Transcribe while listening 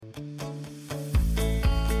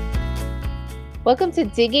Welcome to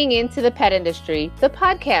Digging Into the Pet Industry, the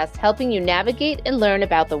podcast helping you navigate and learn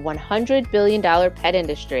about the $100 billion pet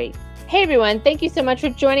industry. Hey everyone, thank you so much for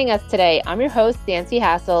joining us today. I'm your host, Nancy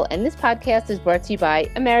Hassel, and this podcast is brought to you by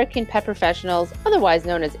American Pet Professionals, otherwise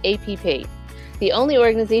known as APP, the only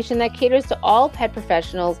organization that caters to all pet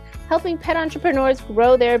professionals, helping pet entrepreneurs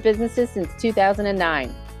grow their businesses since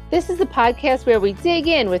 2009. This is the podcast where we dig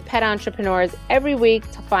in with pet entrepreneurs every week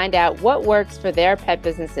to find out what works for their pet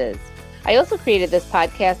businesses. I also created this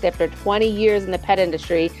podcast after 20 years in the pet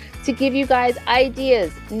industry to give you guys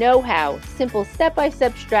ideas, know-how, simple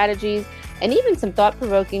step-by-step strategies, and even some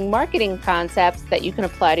thought-provoking marketing concepts that you can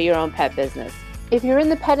apply to your own pet business. If you're in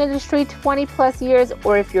the pet industry 20 plus years,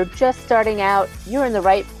 or if you're just starting out, you're in the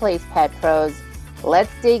right place, pet pros.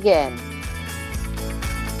 Let's dig in.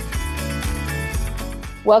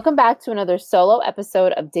 Welcome back to another solo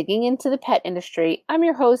episode of Digging Into the Pet Industry. I'm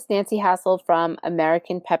your host, Nancy Hassel from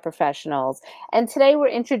American Pet Professionals. And today we're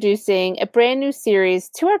introducing a brand new series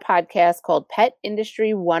to our podcast called Pet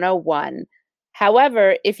Industry 101.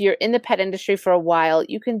 However, if you're in the pet industry for a while,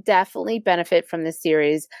 you can definitely benefit from this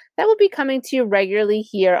series that will be coming to you regularly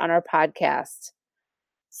here on our podcast.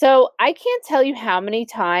 So I can't tell you how many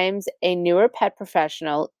times a newer pet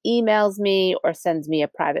professional emails me or sends me a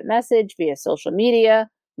private message via social media.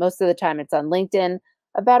 Most of the time it's on LinkedIn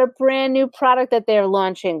about a brand new product that they're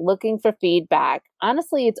launching, looking for feedback.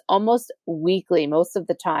 Honestly, it's almost weekly most of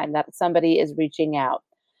the time that somebody is reaching out.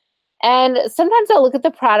 And sometimes I'll look at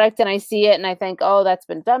the product and I see it and I think, oh, that's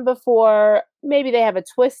been done before. Maybe they have a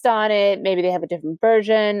twist on it. Maybe they have a different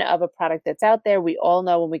version of a product that's out there. We all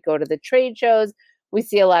know when we go to the trade shows, we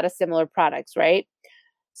see a lot of similar products, right?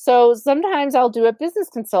 So sometimes I'll do a business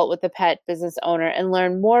consult with the pet business owner and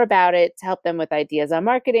learn more about it to help them with ideas on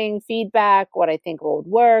marketing, feedback, what I think would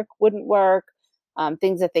work, wouldn't work,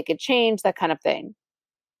 things that they could change, that kind of thing.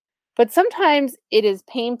 But sometimes it is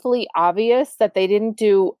painfully obvious that they didn't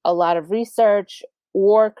do a lot of research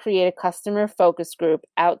or create a customer focus group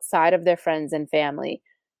outside of their friends and family.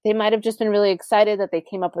 They might have just been really excited that they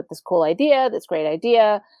came up with this cool idea, this great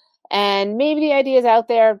idea, and maybe the idea is out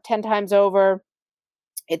there 10 times over.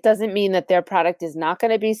 It doesn't mean that their product is not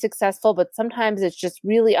going to be successful, but sometimes it's just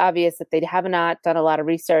really obvious that they have not done a lot of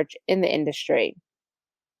research in the industry.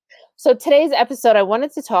 So today's episode, I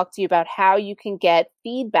wanted to talk to you about how you can get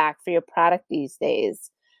feedback for your product these days.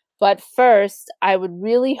 But first, I would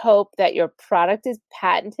really hope that your product is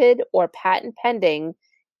patented or patent pending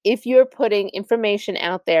if you're putting information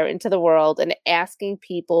out there into the world and asking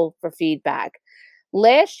people for feedback.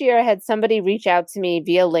 Last year, I had somebody reach out to me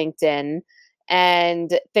via LinkedIn,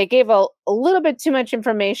 and they gave a little bit too much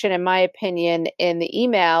information, in my opinion, in the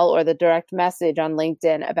email or the direct message on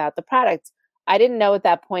LinkedIn about the product. I didn't know at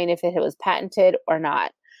that point if it was patented or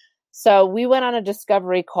not. So we went on a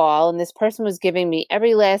discovery call, and this person was giving me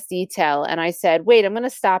every last detail. And I said, wait, I'm going to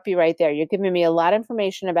stop you right there. You're giving me a lot of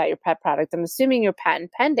information about your pet product. I'm assuming you're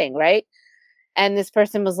patent pending, right? And this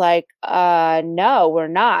person was like, no, we're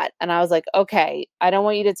not. And I was like, okay, I don't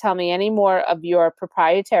want you to tell me any more of your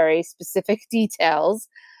proprietary specific details.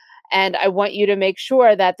 And I want you to make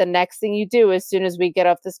sure that the next thing you do as soon as we get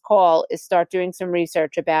off this call is start doing some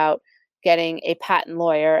research about getting a patent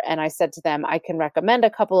lawyer. And I said to them, I can recommend a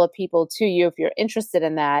couple of people to you if you're interested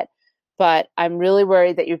in that. But I'm really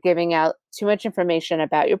worried that you're giving out too much information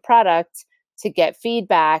about your product to get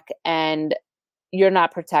feedback and you're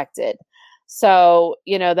not protected. So,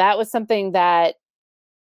 that was something that,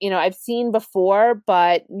 I've seen before,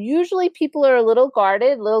 but usually people are a little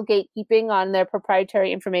guarded, little gatekeeping on their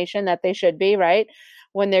proprietary information that they should be, right?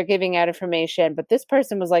 When they're giving out information. But this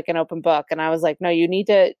person was like an open book. And I was like, no, you need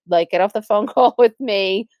to get off the phone call with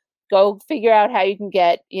me, go figure out how you can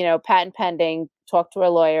get, patent pending, talk to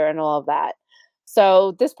a lawyer and all of that.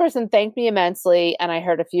 So this person thanked me immensely. And I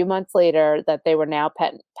heard a few months later that they were now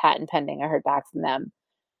patent pending. I heard back from them.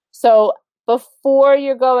 So before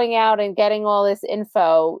you're going out and getting all this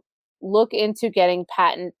info, look into getting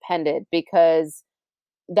patent pended, because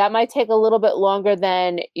that might take a little bit longer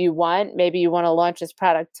than you want. Maybe you want to launch this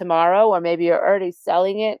product tomorrow, or maybe you're already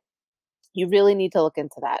selling it. You really need to look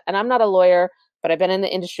into that. And I'm not a lawyer, but I've been in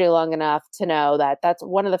the industry long enough to know that that's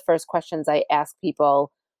one of the first questions I ask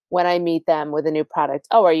people when I meet them with a new product.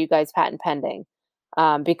 Oh, are you guys patent pending?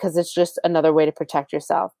 Because it's just another way to protect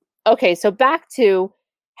yourself. Okay, so back to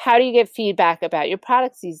how do you get feedback about your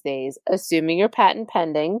products these days? Assuming you're patent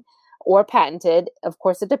pending or patented, of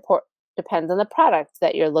course, it depends on the product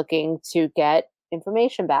that you're looking to get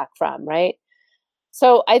information back from, right?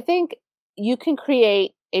 So I think you can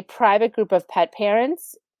create a private group of pet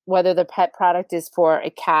parents whether the pet product is for a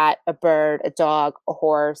cat, a bird, a dog, a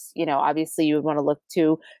horse. Obviously you would want to look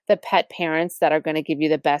to the pet parents that are going to give you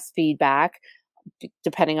the best feedback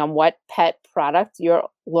depending on what pet product you're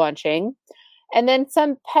launching. And then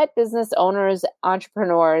some pet business owners,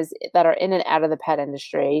 entrepreneurs that are in and out of the pet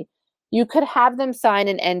industry, you could have them sign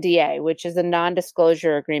an NDA, which is a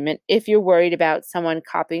non-disclosure agreement, if you're worried about someone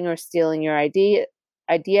copying or stealing your idea,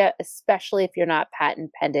 especially if you're not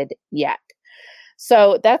patent pending yet.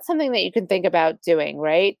 So that's something that you can think about doing,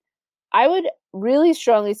 right? I would really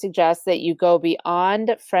strongly suggest that you go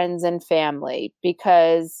beyond friends and family,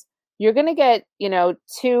 because you're going to get,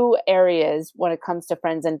 two areas when it comes to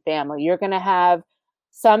friends and family. You're going to have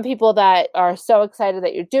some people that are so excited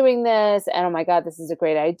that you're doing this, and oh my God, this is a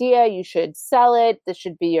great idea. You should sell it. This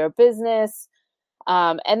should be your business.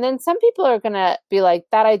 And then some people are going to be like,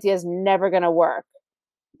 that idea is never going to work.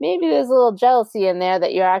 Maybe there's a little jealousy in there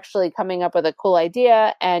that you're actually coming up with a cool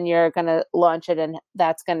idea and you're going to launch it, and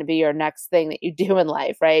that's going to be your next thing that you do in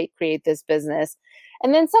life, right? Create this business.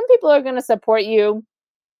 And then some people are going to support you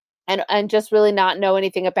and just really not know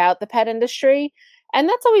anything about the pet industry. And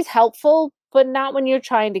that's always helpful, but not when you're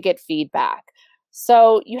trying to get feedback.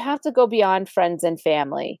 So you have to go beyond friends and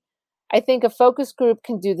family. I think a focus group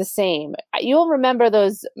can do the same. You'll remember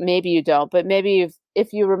those, maybe you don't, but maybe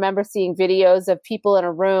if you remember seeing videos of people in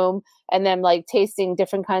a room and then like tasting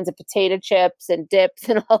different kinds of potato chips and dips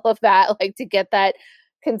and all of that, like to get that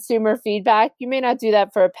consumer feedback. You may not do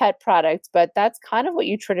that for a pet product, but that's kind of what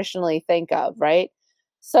you traditionally think of, right?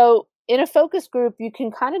 So in a focus group, you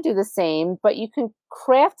can kind of do the same, but you can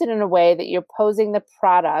craft it in a way that you're posing the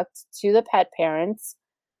product to the pet parents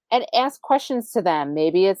and ask questions to them.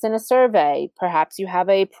 Maybe it's in a survey. Perhaps you have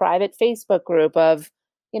a private Facebook group of,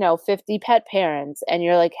 50 pet parents, and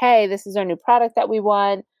you're like, hey, this is our new product that we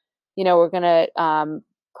want. We're going to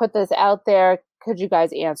put this out there. Could you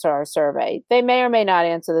guys answer our survey? They may or may not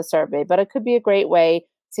answer the survey, but it could be a great way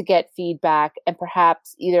to get feedback and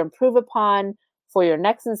perhaps either improve upon for your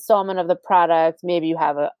next installment of the product. Maybe you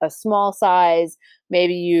have a small size.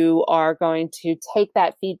 Maybe you are going to take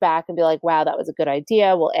that feedback and be like, wow, that was a good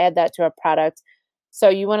idea. We'll add that to our product. So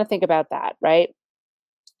you want to think about that, right?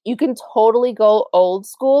 You can totally go old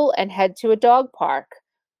school and head to a dog park,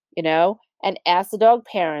 and ask the dog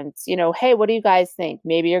parents, hey, what do you guys think?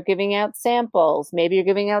 Maybe you're giving out samples. Maybe you're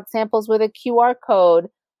giving out samples with a QR code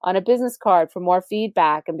on a business card for more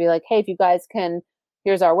feedback, and be like, hey, if you guys can,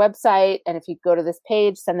 here's our website. And if you go to this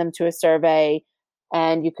page, send them to a survey,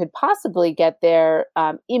 and you could possibly get their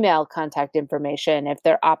email contact information if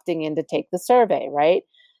they're opting in to take the survey, right?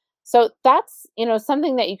 So that's,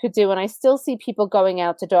 something that you could do. And I still see people going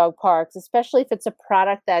out to dog parks, especially if it's a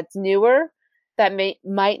product that's newer, that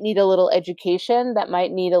might need a little education, that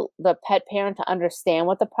might need the pet parent to understand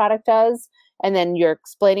what the product does. And then you're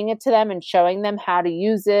explaining it to them and showing them how to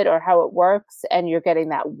use it or how it works. And you're getting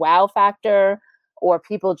that wow factor, or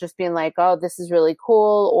people just being like, oh, this is really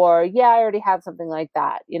cool. Or, yeah, I already have something like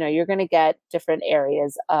that. You're going to get different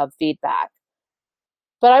areas of feedback.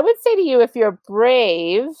 But I would say to you, if you're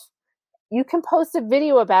brave, you can post a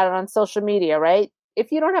video about it on social media, right?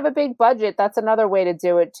 If you don't have a big budget, that's another way to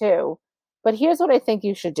do it too. But here's what I think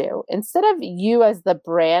you should do. Instead of you as the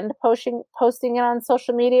brand posting it on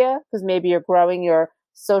social media, because maybe you're growing your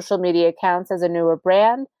social media accounts as a newer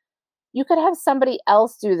brand, you could have somebody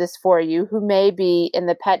else do this for you who may be in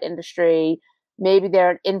the pet industry. Maybe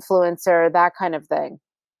they're an influencer, that kind of thing.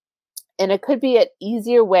 And it could be an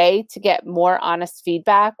easier way to get more honest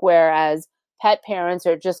feedback, whereas pet parents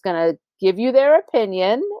are just going to give you their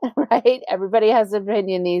opinion, right? Everybody has an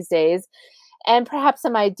opinion these days, and perhaps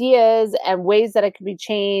some ideas and ways that it could be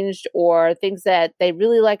changed, or things that they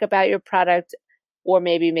really like about your product, or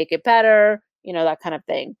maybe make it better, that kind of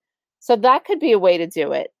thing. So that could be a way to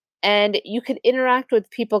do it. And you could interact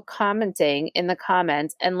with people commenting in the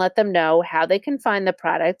comments and let them know how they can find the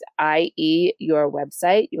product, i.e. your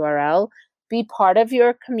website URL, be part of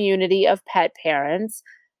your community of pet parents,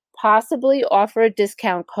 possibly offer a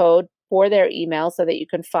discount code for their email so that you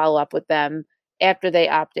can follow up with them after they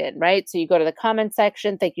opt in, right? So you go to the comment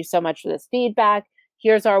section, thank you so much for this feedback.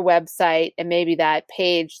 Here's our website. And maybe that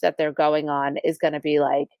page that they're going on is going to be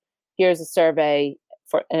like, here's a survey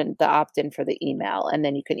and the opt-in for the email. And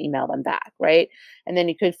then you can email them back, right? And then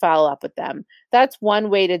you could follow up with them. That's one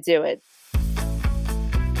way to do it.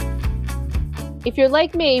 If you're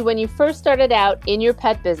like me, when you first started out in your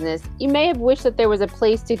pet business, you may have wished that there was a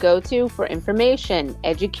place to go to for information,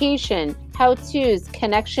 education, how-tos,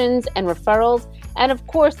 connections, and referrals, and of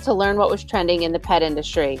course, to learn what was trending in the pet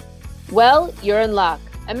industry. Well, you're in luck.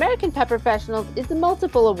 American Pet Professionals is a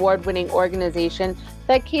multiple award-winning organization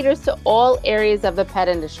that caters to all areas of the pet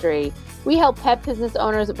industry. We help pet business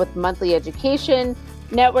owners with monthly education,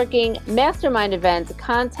 networking, mastermind events,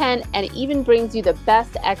 content, and even brings you the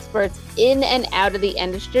best experts in and out of the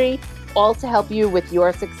industry, all to help you with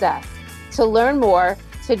your success. To learn more,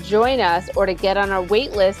 to join us, or to get on our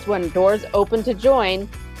wait list when doors open to join,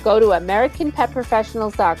 go to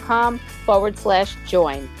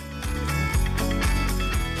AmericanPetProfessionals.com/join.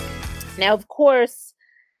 Now, of course,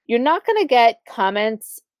 you're not going to get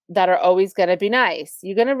comments that are always going to be nice.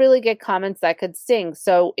 You're going to really get comments that could sting.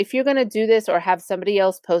 So if you're going to do this or have somebody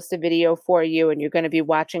else post a video for you and you're going to be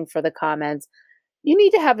watching for the comments, you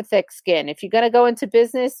need to have a thick skin. If you're going to go into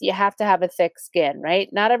business, you have to have a thick skin, right?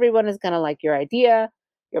 Not everyone is going to like your idea,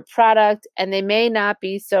 your product, and they may not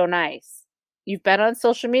be so nice. You've been on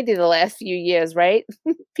social media the last few years, right?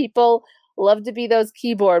 People love to be those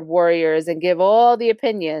keyboard warriors and give all the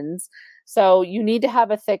opinions. So you need to have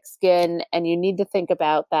a thick skin, and you need to think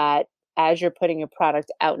about that as you're putting your product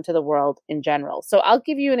out into the world in general. So I'll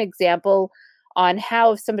give you an example on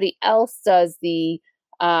how if somebody else does the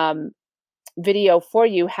video for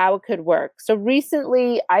you, how it could work. So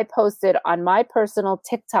recently I posted on my personal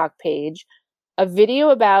TikTok page a video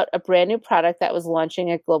about a brand new product that was launching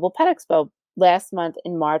at Global Pet Expo last month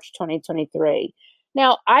in March 2023.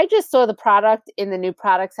 Now, I just saw the product in the new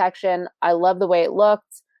product section. I love the way it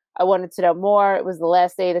looked. I wanted to know more. It was the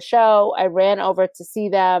last day of the show. I ran over to see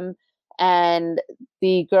them, and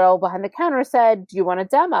the girl behind the counter said, "Do you want a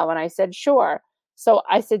demo?" And I said, "Sure." So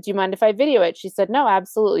I said, "Do you mind if I video it?" She said, "No,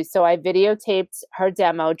 absolutely." So I videotaped her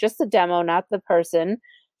demo, just the demo, not the person,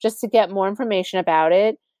 just to get more information about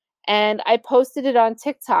it. And I posted it on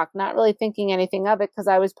TikTok, not really thinking anything of it because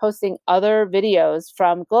I was posting other videos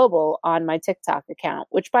from Global on my TikTok account,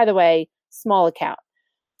 which, by the way, small account.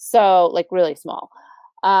 So, like, really small.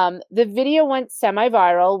 The video went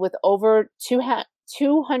semi-viral with over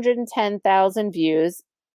 210,000 views,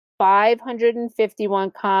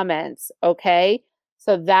 551 comments, okay?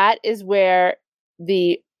 So that is where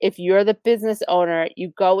if you're the business owner, you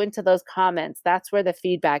go into those comments. That's where the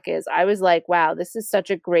feedback is. I was like, wow, this is such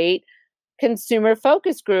a great consumer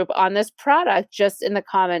focus group on this product just in the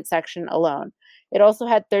comment section alone. It also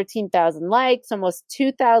had 13,000 likes, almost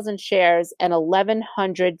 2,000 shares, and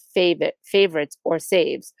 1,100 favorites or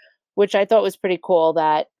saves, which I thought was pretty cool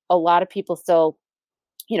that a lot of people still,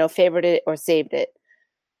 favorited it or saved it.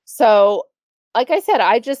 So, like I said,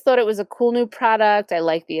 I just thought it was a cool new product. I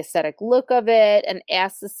like the aesthetic look of it, and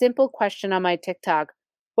asked a simple question on my TikTok.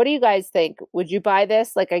 What do you guys think? Would you buy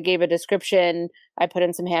this? Like, I gave a description, I put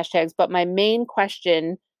in some hashtags, but my main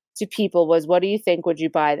question to people was, what do you think? Would you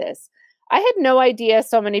buy this? I had no idea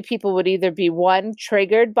so many people would either be one,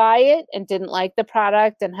 triggered by it and didn't like the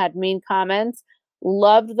product and had mean comments,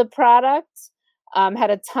 loved the product, had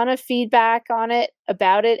a ton of feedback on it,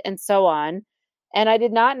 about it, and so on. And I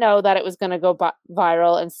did not know that it was going to go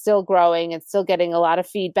viral and still growing and still getting a lot of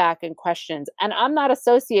feedback and questions. And I'm not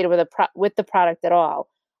associated with the product at all.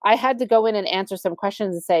 I had to go in and answer some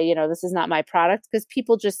questions and say, this is not my product, because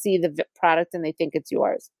people just see the product and they think it's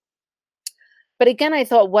yours. But again, I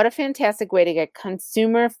thought, what a fantastic way to get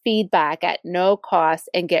consumer feedback at no cost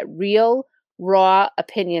and get real, raw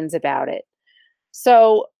opinions about it.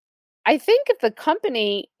 So I think if the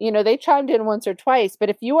company, they chimed in once or twice, but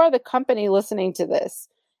if you are the company listening to this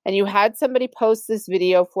and you had somebody post this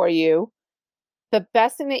video for you, the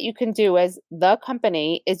best thing that you can do as the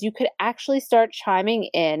company is you could actually start chiming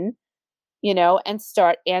in, and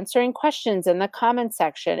start answering questions in the comment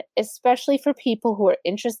section, especially for people who are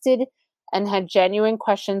interested and had genuine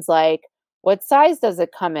questions like, what size does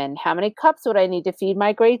it come in? How many cups would I need to feed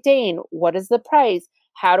my Great Dane? What is the price?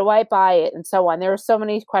 How do I buy it? And so on. There are so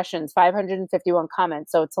many questions, 551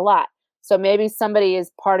 comments. So it's a lot. So maybe somebody is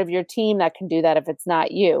part of your team that can do that if it's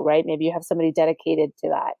not you, right? Maybe you have somebody dedicated to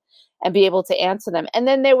that and be able to answer them. And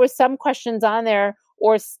then there were some questions on there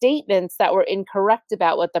or statements that were incorrect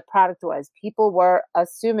about what the product was. People were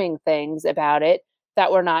assuming things about it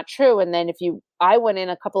that were not true. And then I went in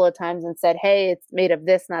a couple of times and said, hey, it's made of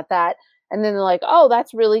this, not that. And then they're like, oh,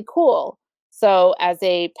 that's really cool. So as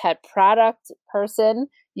a pet product person,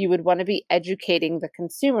 you would want to be educating the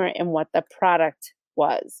consumer in what the product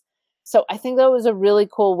was. So I think that was a really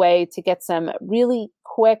cool way to get some really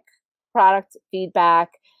quick product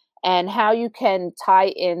feedback and how you can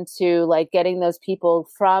tie into like getting those people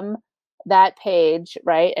from that page,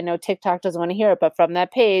 right? I know TikTok doesn't want to hear it, but from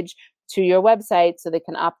that page to your website so they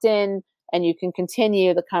can opt in and you can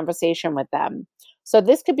continue the conversation with them. So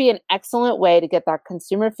this could be an excellent way to get that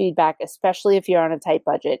consumer feedback, especially if you're on a tight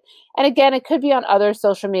budget. And again, it could be on other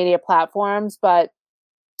social media platforms, but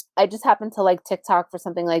I just happen to like TikTok for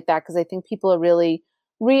something like that because I think people are really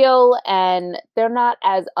real and they're not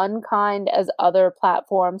as unkind as other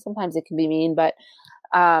platforms. Sometimes it can be mean, but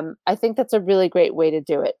I think that's a really great way to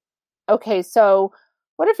do it. Okay, so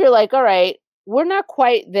what if you're like, all right, we're not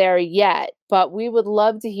quite there yet, but we would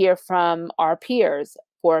love to hear from our peers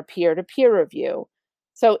for a peer-to-peer review.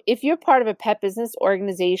 So if you're part of a pet business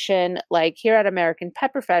organization, like here at American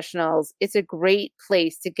Pet Professionals, it's a great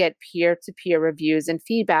place to get peer-to-peer reviews and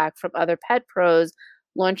feedback from other pet pros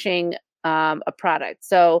launching a product.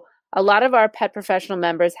 So a lot of our pet professional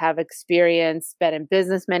members have experience, been in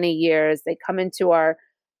business many years. They come into our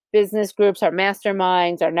business groups, our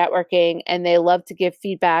masterminds, our networking, and they love to give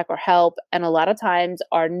feedback or help. And a lot of times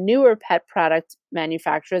our newer pet product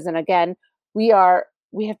manufacturers, and again, we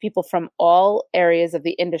have people from all areas of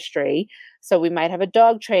the industry. So we might have a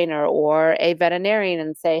dog trainer or a veterinarian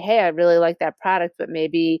and say, hey, I really like that product, but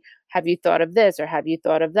maybe have you thought of this or have you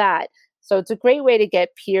thought of that? So it's a great way to get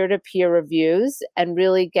peer-to-peer reviews and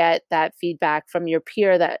really get that feedback from your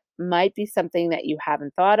peer that might be something that you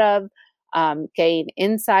haven't thought of, gain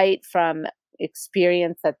insight from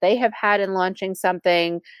experience that they have had in launching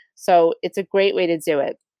something. So it's a great way to do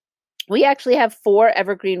it. We actually have 4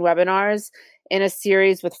 evergreen webinars in a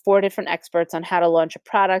series with 4 different experts on how to launch a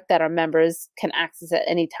product that our members can access at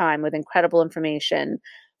any time with incredible information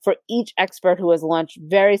for each expert who has launched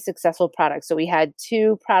very successful products. So we had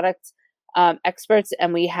 2 product experts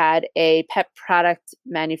and we had a pet product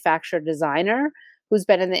manufacturer designer who's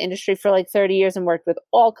been in the industry for like 30 years and worked with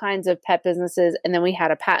all kinds of pet businesses. And then we had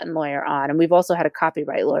a patent lawyer on, and we've also had a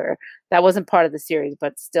copyright lawyer. That wasn't part of the series,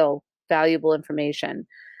 but still valuable information.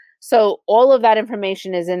 So all of that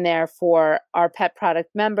information is in there for our pet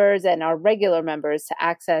product members and our regular members to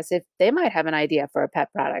access if they might have an idea for a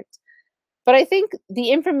pet product. But I think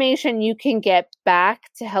the information you can get back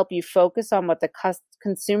to help you focus on what the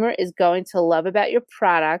consumer is going to love about your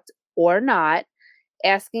product or not,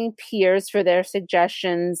 asking peers for their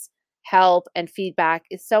suggestions, help, and feedback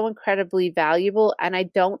is so incredibly valuable. And I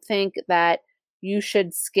don't think that you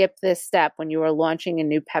should skip this step when you are launching a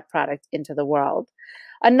new pet product into the world.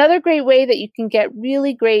 Another great way that you can get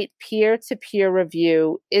really great peer-to-peer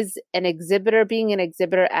review is being an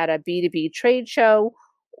exhibitor at a B2B trade show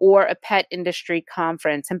or a pet industry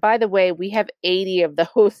conference. And by the way, we have 80 of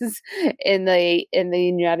those in the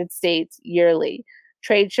United States yearly.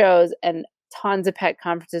 Trade shows and tons of pet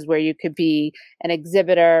conferences where you could be an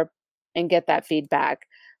exhibitor and get that feedback.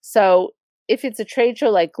 So if it's a trade show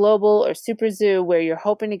like Global or Super Zoo where you're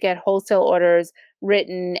hoping to get wholesale orders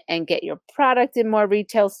written and get your product in more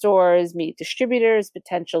retail stores, meet distributors,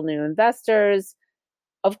 potential new investors,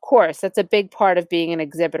 of course, that's a big part of being an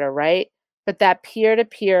exhibitor, right? But that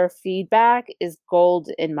peer-to-peer feedback is gold,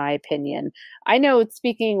 in my opinion. I know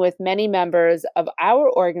speaking with many members of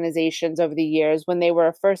our organizations over the years when they were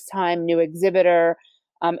a first-time new exhibitor,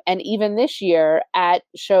 and even this year at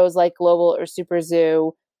shows like Global or Super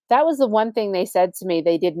Zoo, that was the one thing they said to me.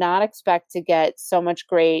 They did not expect to get so much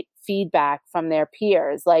great feedback from their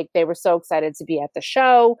peers. Like they were so excited to be at the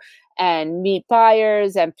show and meet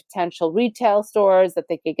buyers and potential retail stores that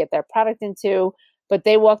they could get their product into. But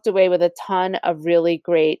they walked away with a ton of really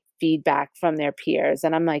great feedback from their peers.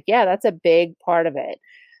 And I'm like, yeah, that's a big part of it.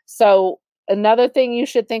 So another thing you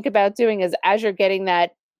should think about doing is as you're getting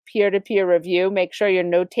that peer-to-peer review, make sure you're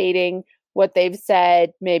notating what they've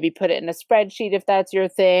said, maybe put it in a spreadsheet if that's your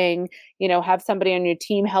thing, have somebody on your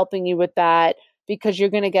team helping you with that, because you're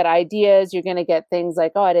going to get ideas. You're going to get things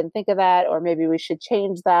like, oh, I didn't think of that, or maybe we should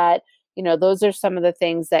change that. Those are some of the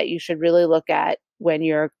things that you should really look at when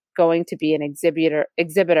you're going to be an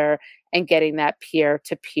exhibitor and getting that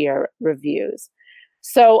peer-to-peer reviews.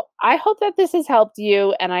 So I hope that this has helped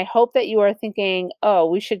you, and I hope that you are thinking, oh,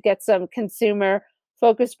 we should get some consumer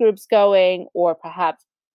focus groups going, or perhaps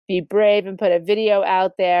be brave and put a video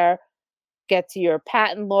out there, get to your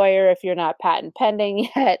patent lawyer if you're not patent pending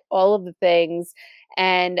yet, all of the things.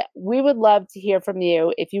 And we would love to hear from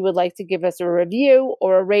you. If you would like to give us a review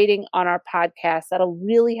or a rating on our podcast, that'll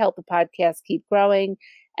really help the podcast keep growing.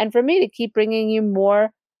 And for me to keep bringing you more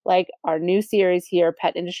like our new series here,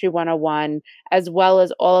 Pet Industry 101, as well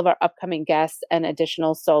as all of our upcoming guests and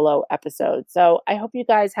additional solo episodes. So I hope you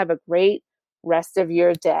guys have a great rest of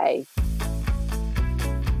your day.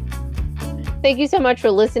 Thank you so much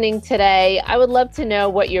for listening today. I would love to know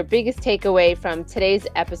what your biggest takeaway from today's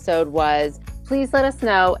episode was. Please let us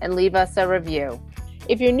know and leave us a review.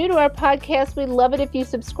 If you're new to our podcast, we'd love it if you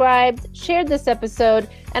subscribed, shared this episode,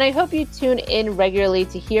 and I hope you tune in regularly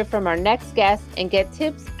to hear from our next guest and get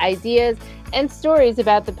tips, ideas, and stories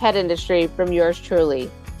about the pet industry from yours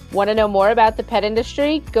truly. Want to know more about the pet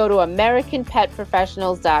industry? Go to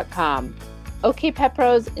AmericanPetProfessionals.com. Okay, Pet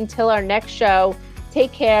Pros, until our next show,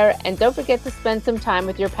 take care and don't forget to spend some time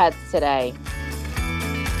with your pets today.